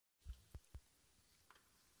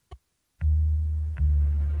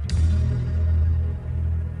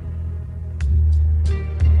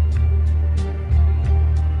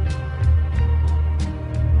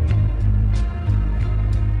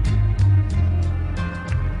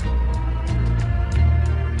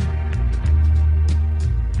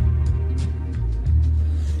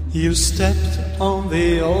You stepped on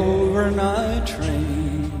the overnight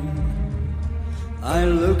train. I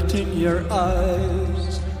looked in your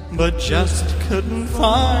eyes, but just couldn't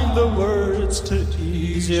find the words to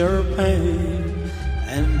ease your pain.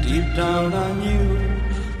 And deep down I knew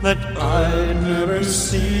that I'd never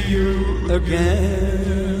see you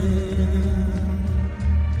again.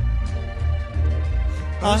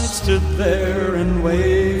 I stood there and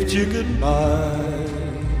waved you goodbye.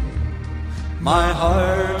 My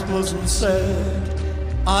heart wasn't sad.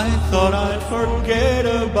 I thought I'd forget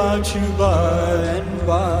about you by and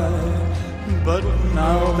by. But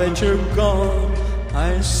now that you're gone,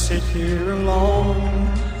 I sit here alone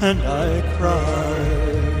and I cry.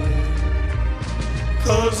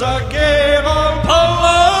 'Cause I gave up a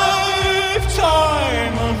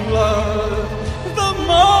lifetime of love the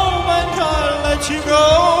moment I let you go.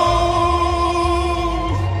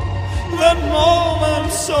 That moment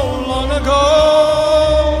so long ago,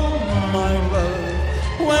 my love,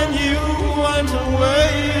 when you went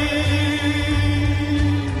away.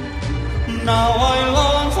 Now I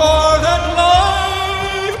long for that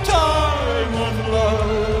lifetime of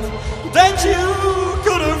love that you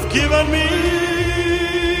could have given me.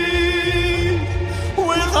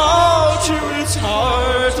 Without you it's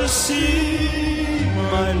hard to see,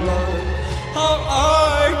 my love, how I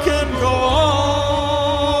can go on.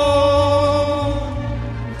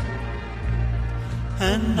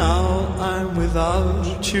 And now I'm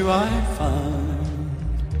without you, I find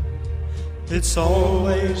it's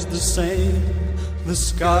always the same. The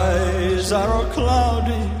skies are all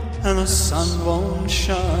cloudy and the sun won't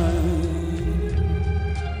shine.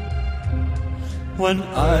 When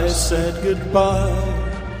I said goodbye,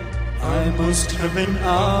 I must have been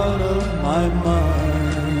out of my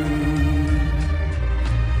mind.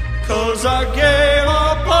 'Cause I gave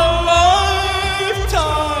up a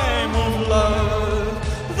lifetime of love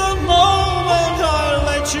the moment I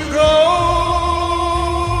let you go.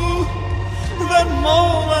 That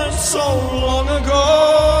moment so long ago,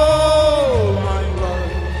 my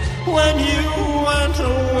love, when you went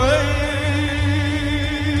away.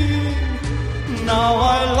 Now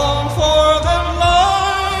I long for that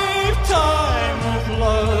lifetime of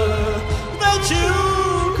love that you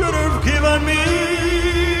could have given me.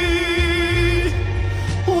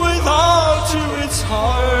 Without you it's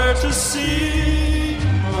hard to see,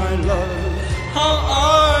 my love, how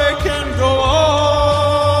I can go on.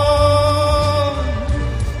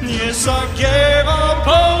 Yes, I gave up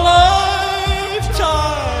a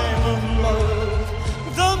lifetime of love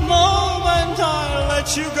the moment I let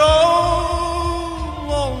you go.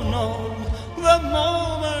 Oh no, the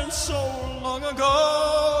moment so long ago.